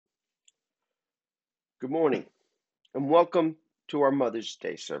Good morning and welcome to our Mother's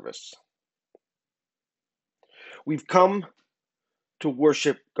Day service. We've come to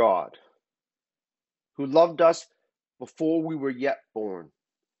worship God, who loved us before we were yet born,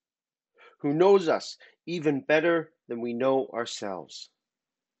 who knows us even better than we know ourselves,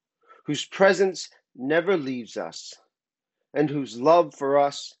 whose presence never leaves us, and whose love for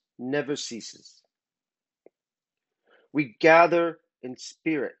us never ceases. We gather in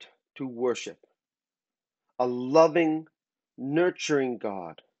spirit to worship a loving, nurturing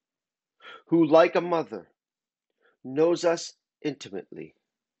God who, like a mother, knows us intimately,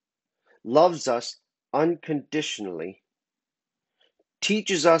 loves us unconditionally,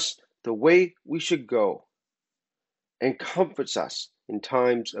 teaches us the way we should go, and comforts us in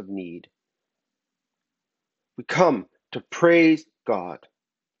times of need. We come to praise God,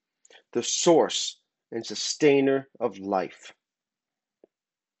 the source and sustainer of life.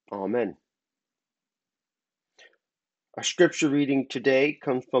 Amen. Our scripture reading today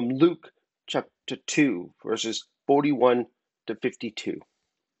comes from Luke chapter 2, verses 41 to 52.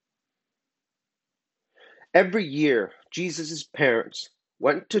 Every year, Jesus' parents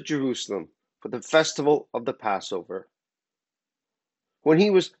went to Jerusalem for the festival of the Passover. When he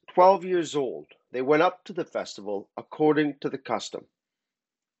was 12 years old, they went up to the festival according to the custom.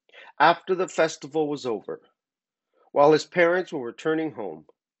 After the festival was over, while his parents were returning home,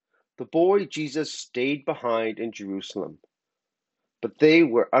 the boy Jesus stayed behind in Jerusalem, but they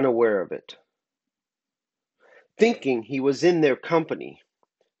were unaware of it. Thinking he was in their company,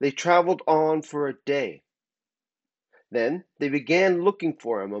 they traveled on for a day. Then they began looking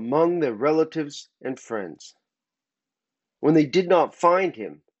for him among their relatives and friends. When they did not find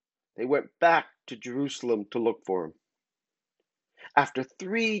him, they went back to Jerusalem to look for him. After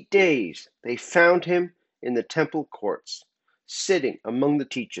 3 days, they found him in the temple courts, sitting among the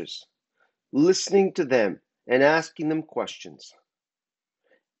teachers, listening to them and asking them questions.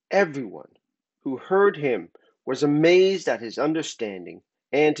 Everyone who heard him was amazed at his understanding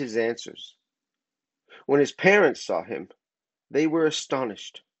and his answers. When his parents saw him, they were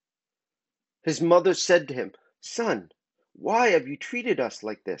astonished. His mother said to him, "Son, why have you treated us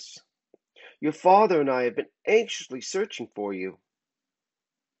like this? Your father and I have been anxiously searching for you."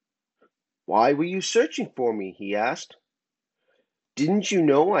 "Why were you searching for me?" he asked. "Didn't you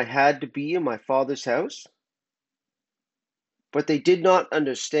know I had to be in my father's house?" But they did not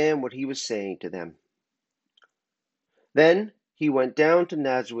understand what he was saying to them. Then he went down to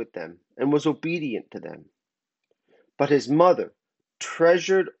Nazareth with them and was obedient to them. But his mother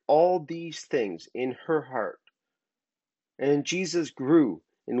treasured all these things in her heart. And Jesus grew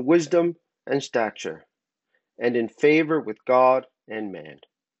in wisdom and stature, and in favor with God and man.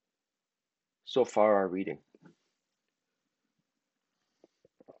 So far, our reading.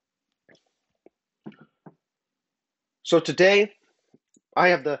 So today, I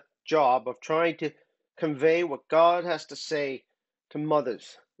have the job of trying to convey what God has to say to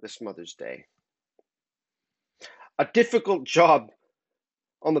mothers this Mother's Day. A difficult job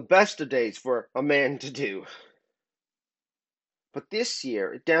on the best of days for a man to do. But this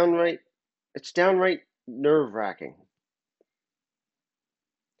year, it's downright nerve-wracking.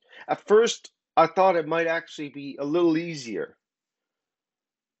 At first, I thought it might actually be a little easier.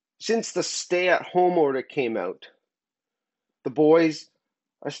 Since the stay-at-home order came out, the boys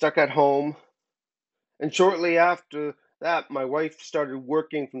are stuck at home, and shortly after that, my wife started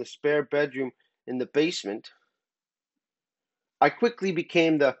working from the spare bedroom in the basement. I quickly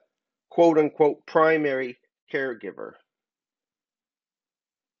became the quote-unquote primary caregiver.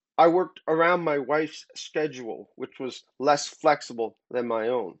 I worked around my wife's schedule, which was less flexible than my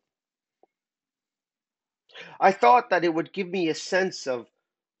own. I thought that it would give me a sense of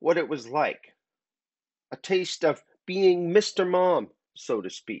what it was like, a taste of being Mr. Mom, so to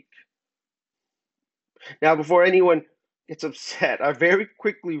speak. Now, before anyone gets upset, I very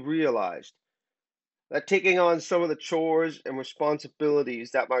quickly realized that taking on some of the chores and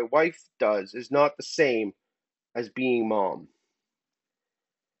responsibilities that my wife does is not the same as being mom.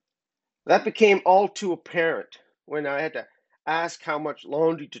 That became all too apparent when I had to ask how much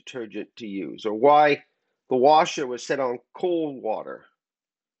laundry detergent to use or why the washer was set on cold water.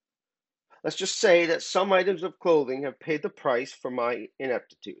 Let's just say that some items of clothing have paid the price for my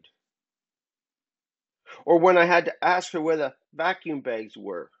ineptitude. Or when I had to ask her where the vacuum bags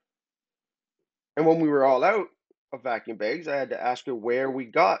were. And when we were all out of vacuum bags, I had to ask her where we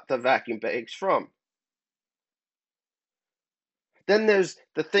got the vacuum bags from. Then there's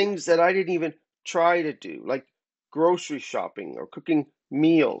the things that I didn't even try to do, like grocery shopping or cooking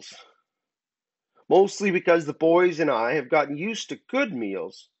meals. Mostly because the boys and I have gotten used to good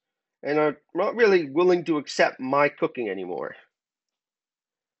meals and are not really willing to accept my cooking anymore.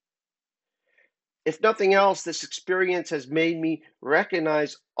 If nothing else, this experience has made me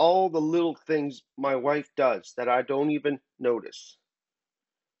recognize all the little things my wife does that I don't even notice.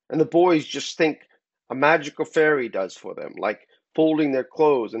 And the boys just think a magical fairy does for them, like folding their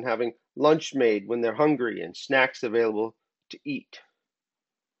clothes and having lunch made when they're hungry and snacks available to eat.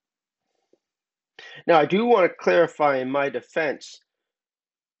 Now, I do want to clarify in my defense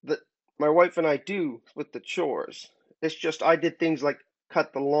that my wife and I do with the chores. It's just I did things like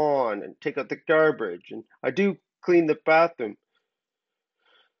cut the lawn and take out the garbage, and I do clean the bathroom.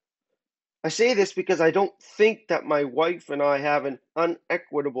 I say this because I don't think that my wife and I have an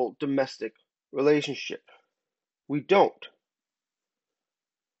unequitable domestic relationship. We don't.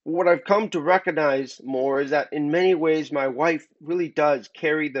 What I've come to recognize more is that in many ways my wife really does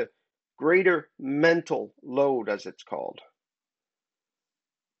carry the greater mental load, as it's called.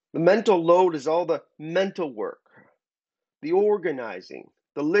 The mental load is all the mental work, the organizing,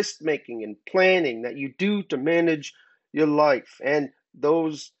 the list making and planning that you do to manage your life and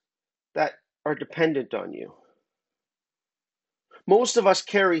those that are dependent on you. Most of us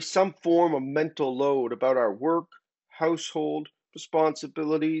carry some form of mental load about our work, household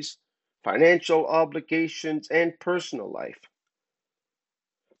responsibilities, financial obligations, and personal life.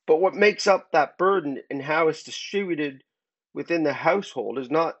 But what makes up that burden and how it's distributed within the household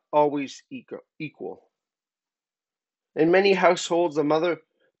is not always equal. In many households, the mother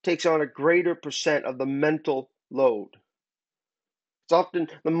takes on a greater percent of the mental load. It's often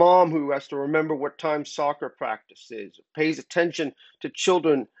the mom who has to remember what time soccer practice is, pays attention to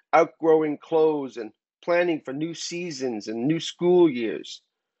children outgrowing clothes and planning for new seasons and new school years.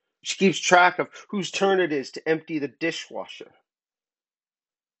 She keeps track of whose turn it is to empty the dishwasher.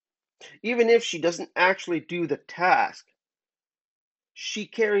 Even if she doesn't actually do the task, she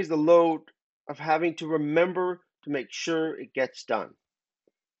carries the load of having to remember to make sure it gets done.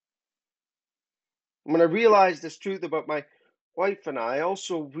 When I realized this truth about my wife and I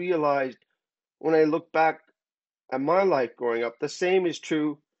also realized when I look back at my life growing up, the same is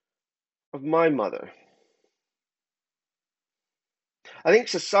true of my mother. I think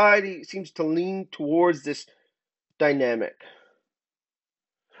society seems to lean towards this dynamic.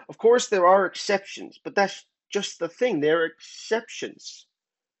 Of course, there are exceptions, but that's just the thing. There are exceptions.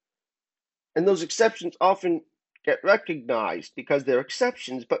 And those exceptions often get recognized because they're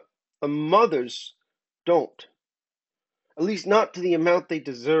exceptions, but the mothers don't, at least not to the amount they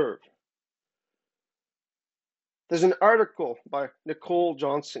deserve. There's an article by Nicole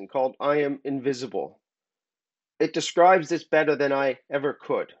Johnson called I Am Invisible. It describes this better than I ever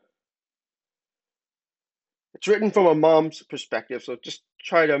could. It's written from a mom's perspective, so just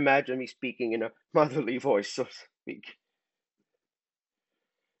try to imagine me speaking in a motherly voice, so to speak.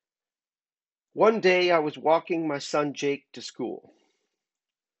 One day I was walking my son Jake to school.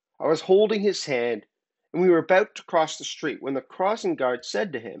 I was holding his hand, and we were about to cross the street when the crossing guard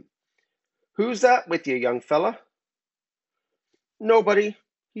said to him, "Who's that with you, young fella?" "Nobody,"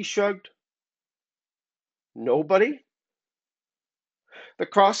 he shrugged. "Nobody?" The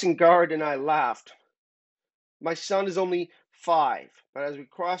crossing guard and I laughed. My son is only 5, but as we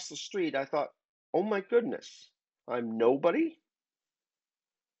crossed the street, I thought, oh my goodness, I'm nobody?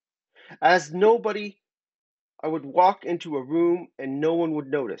 As nobody, I would walk into a room and no one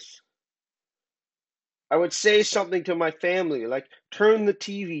would notice. I would say something to my family like, turn the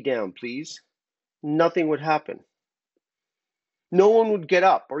TV down, please. Nothing would happen. No one would get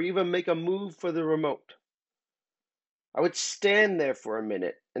up or even make a move for the remote. I would stand there for a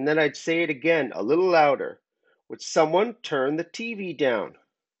minute and then I'd say it again, a little louder. Would someone turn the TV down?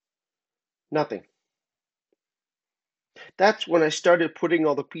 Nothing. That's when I started putting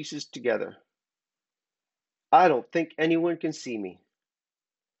all the pieces together. I don't think anyone can see me.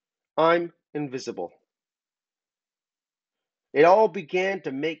 I'm invisible. It all began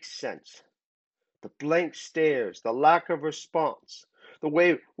to make sense. The blank stares, the lack of response, the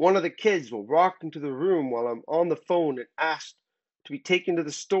way one of the kids will walk into the room while I'm on the phone and ask to be taken to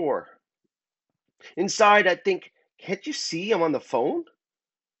the store. Inside, I'd think, can't you see I'm on the phone?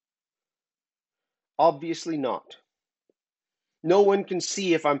 Obviously not. No one can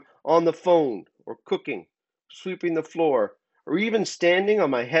see if I'm on the phone or cooking, sweeping the floor, or even standing on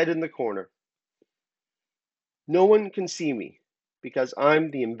my head in the corner. No one can see me because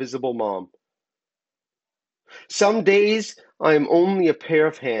I'm the invisible mom. Some days I am only a pair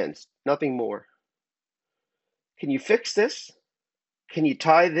of hands, nothing more. Can you fix this? Can you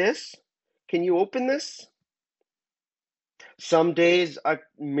tie this? Can you open this? Some days I'm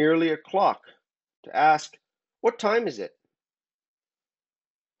merely a clock to ask, what time is it?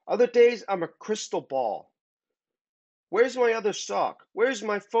 Other days, I'm a crystal ball. Where's my other sock? Where's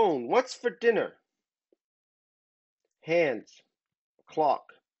my phone? What's for dinner? Hands, a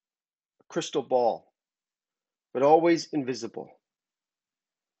clock, a crystal ball, but always invisible.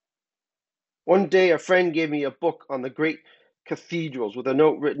 One day, a friend gave me a book on the great cathedrals with a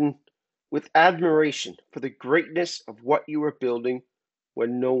note written, "With admiration for the greatness of what you are building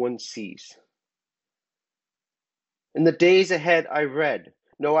when no one sees." In the days ahead, I read,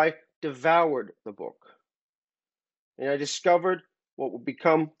 no, I devoured the book, and I discovered what would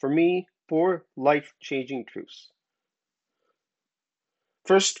become for me four life-changing truths.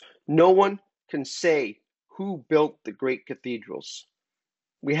 First, no one can say who built the great cathedrals.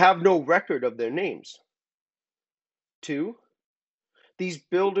 We have no record of their names. Two, these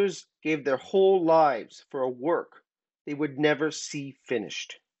builders gave their whole lives for a work they would never see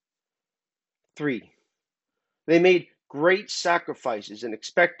finished. Three, they made great sacrifices and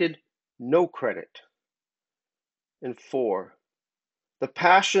expected no credit. And four, the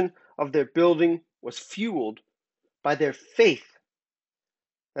passion of their building was fueled by their faith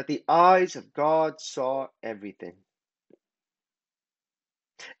that the eyes of God saw everything.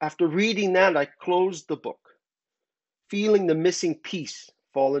 After reading that, I closed the book, feeling the missing piece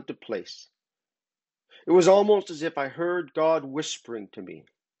fall into place. It was almost as if I heard God whispering to me,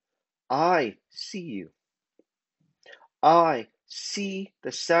 "I see you. I see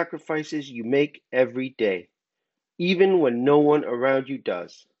the sacrifices you make every day, even when no one around you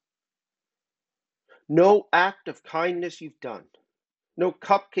does. No act of kindness you've done, no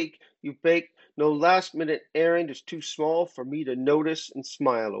cupcake you've baked, no last-minute errand is too small for me to notice and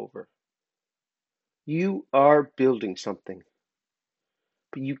smile over. You are building something,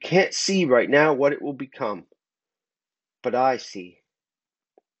 but you can't see right now what it will become. But I see.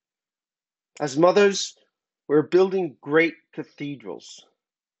 As mothers, we're building great cathedrals.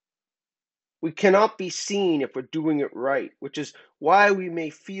 We cannot be seen if we're doing it right, which is why we may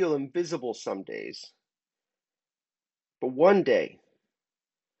feel invisible some days. But one day,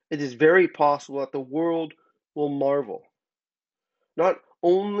 it is very possible that the world will marvel, not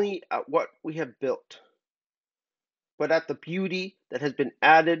only at what we have built, but at the beauty that has been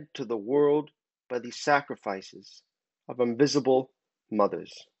added to the world by the sacrifices of invisible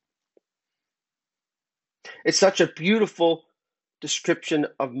mothers. It's such a beautiful description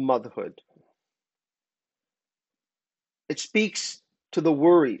of motherhood. It speaks to the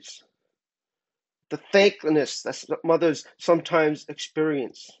worries, the thankfulness that mothers sometimes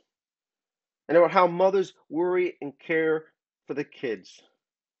experience, and about how mothers worry and care for the kids.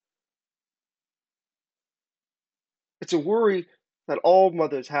 It's a worry that all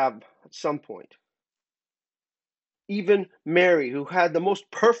mothers have at some point. Even Mary, who had the most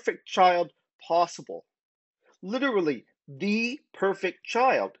perfect child possible, literally the perfect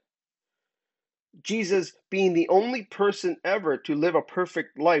child, Jesus being the only person ever to live a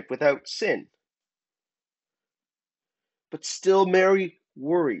perfect life without sin. But still, Mary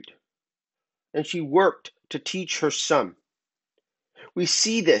worried, and she worked to teach her son. We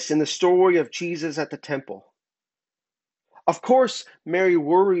see this in the story of Jesus at the temple. Of course, Mary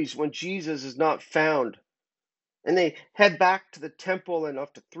worries when Jesus is not found, and they head back to the temple, and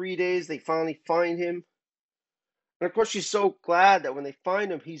after 3 days, they finally find him. And of course, she's so glad that when they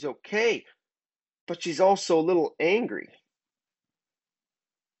find him, he's okay, but she's also a little angry.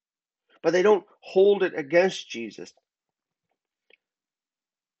 But they don't hold it against Jesus.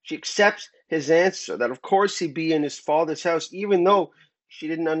 She accepts his answer that, of course, he'd be in his father's house, even though she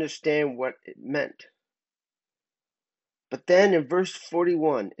didn't understand what it meant. But then in verse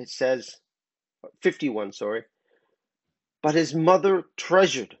 41, it says, 51, sorry, but his mother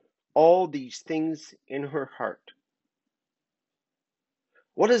treasured all these things in her heart.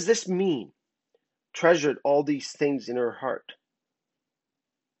 What does this mean? Treasured all these things in her heart.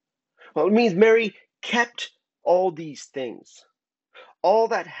 Well, it means Mary kept all these things, all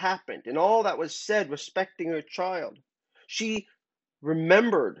that happened and all that was said respecting her child. She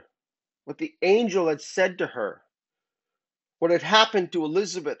remembered what the angel had said to her, what had happened to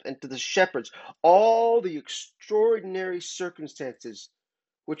Elizabeth and to the shepherds, all the extraordinary circumstances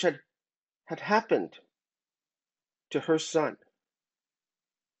which had happened to her son.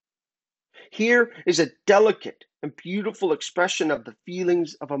 Here is a delicate and beautiful expression of the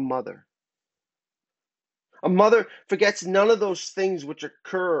feelings of a mother. A mother forgets none of those things which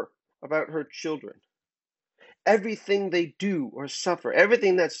occur about her children. Everything they do or suffer,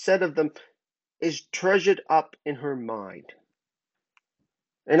 everything that's said of them is treasured up in her mind.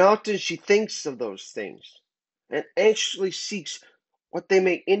 And often she thinks of those things and anxiously seeks what they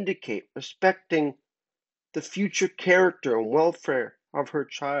may indicate respecting the future character and welfare of her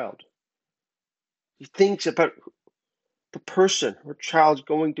child. She thinks about the person her child's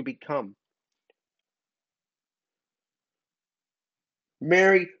going to become.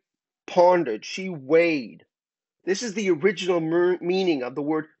 Mary pondered, she weighed. This is the original meaning of the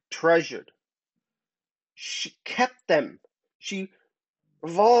word treasured. She kept them. She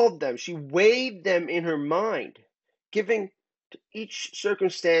revolved them. She weighed them in her mind, giving to each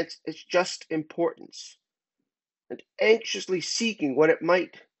circumstance its just importance and anxiously seeking what it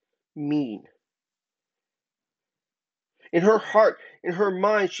might mean. In her heart, in her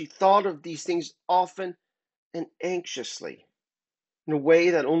mind, she thought of these things often and anxiously in a way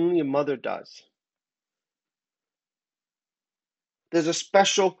that only a mother does. There's a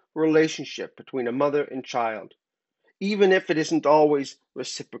special relationship between a mother and child, even if it isn't always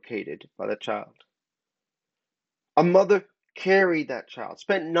reciprocated by the child. A mother carried that child,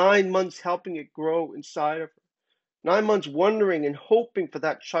 spent 9 months helping it grow inside of her, 9 months wondering and hoping for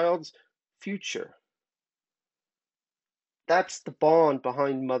that child's future. That's the bond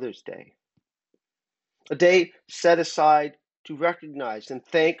behind Mother's Day. A day set aside to recognize and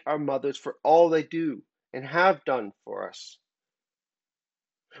thank our mothers for all they do and have done for us.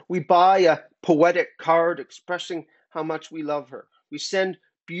 We buy a poetic card expressing how much we love her. We send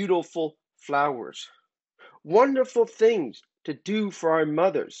beautiful flowers, wonderful things to do for our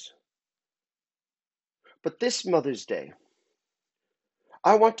mothers. But this Mother's Day,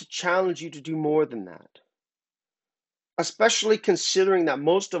 I want to challenge you to do more than that, especially considering that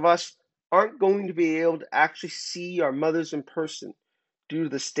most of us aren't going to be able to actually see our mothers in person due to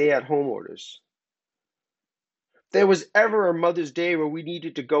the stay-at-home orders. If there was ever a Mother's Day where we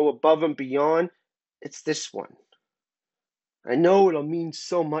needed to go above and beyond, it's this one. I know it'll mean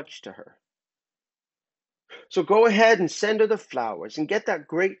so much to her. So go ahead and send her the flowers and get that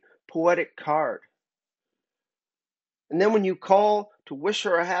great poetic card. And then when you call to wish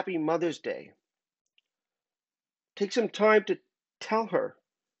her a happy Mother's Day, take some time to tell her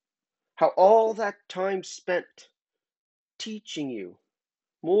how all that time spent teaching you,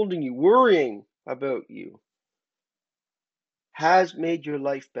 molding you, worrying about you has made your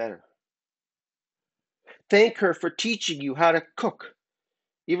life better. Thank her for teaching you how to cook,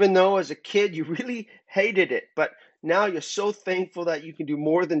 even though as a kid you really hated it, but now you're so thankful that you can do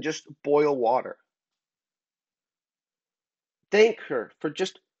more than just boil water. Thank her for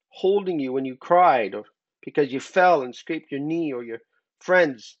just holding you when you cried or because you fell and scraped your knee or your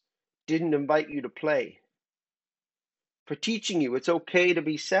friends didn't invite you to play. For teaching you it's okay to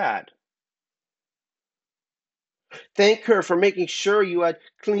be sad. Thank her for making sure you had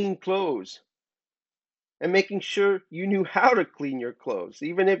clean clothes and making sure you knew how to clean your clothes,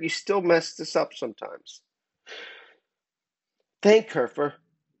 even if you still mess this up sometimes. Thank her for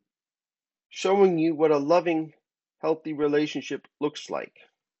showing you what a loving, healthy relationship looks like,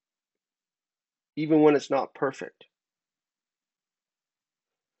 even when it's not perfect.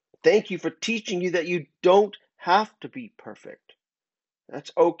 Thank you for teaching you that you don't have to be perfect.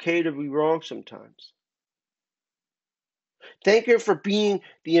 That's okay to be wrong sometimes. Thank her for being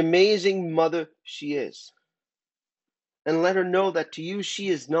the amazing mother she is. And let her know that to you she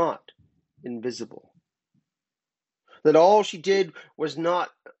is not invisible. That all she did was not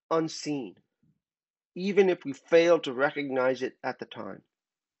unseen, even if we fail to recognize it at the time.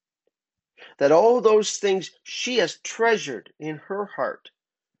 That all those things she has treasured in her heart,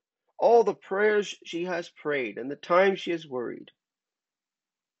 all the prayers she has prayed and the times she has worried,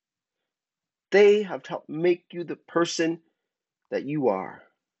 they have helped make you the person that you are.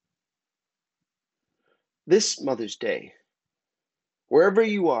 This Mother's Day, wherever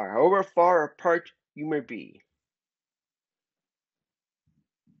you are, however far apart you may be,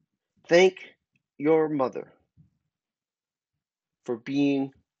 thank your mother for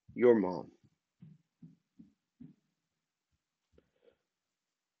being your mom.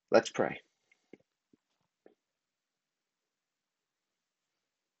 Let's pray.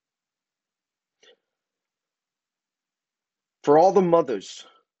 For all the mothers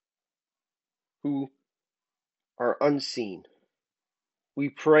who are unseen, we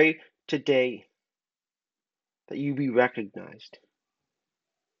pray today that you be recognized,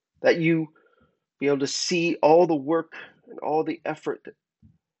 that you be able to see all the work and all the effort that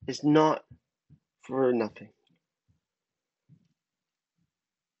is not for nothing,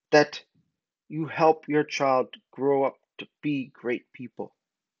 that you help your child grow up to be great people.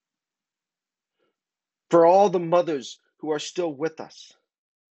 For all the mothers who are still with us,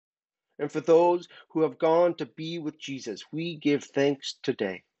 and for those who have gone to be with Jesus, we give thanks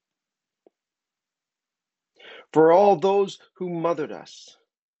today. For all those who mothered us,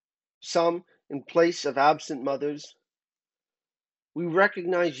 some in place of absent mothers, We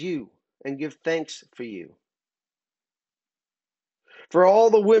recognize you and give thanks for you. For all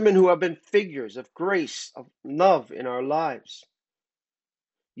the women who have been figures of grace, of love in our lives.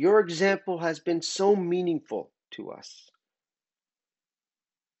 Your example has been so meaningful to us.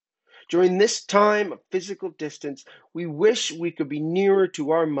 During this time of physical distance, we wish we could be nearer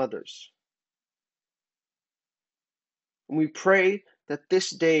to our mothers. And we pray that this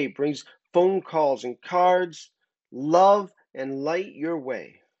day brings phone calls and cards, love and light your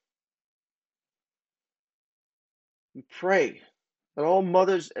way. We pray that all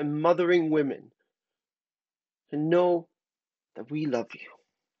mothers and mothering women can know that we love you.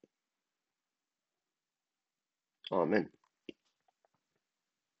 Amen.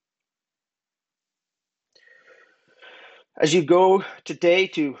 As you go today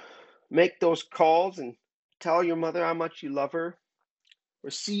to make those calls and tell your mother how much you love her,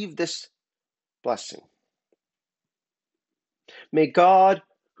 receive this blessing. May God,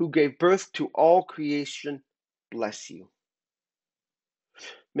 who gave birth to all creation, bless you.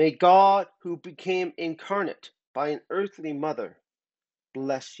 May God, who became incarnate by an earthly mother,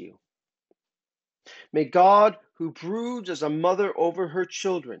 bless you. May God, who broods as a mother over her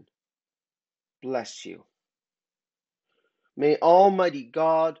children, bless you. May Almighty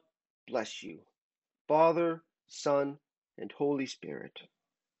God bless you, Father, Son, and Holy Spirit,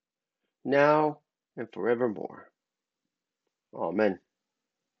 now and forevermore. Amen.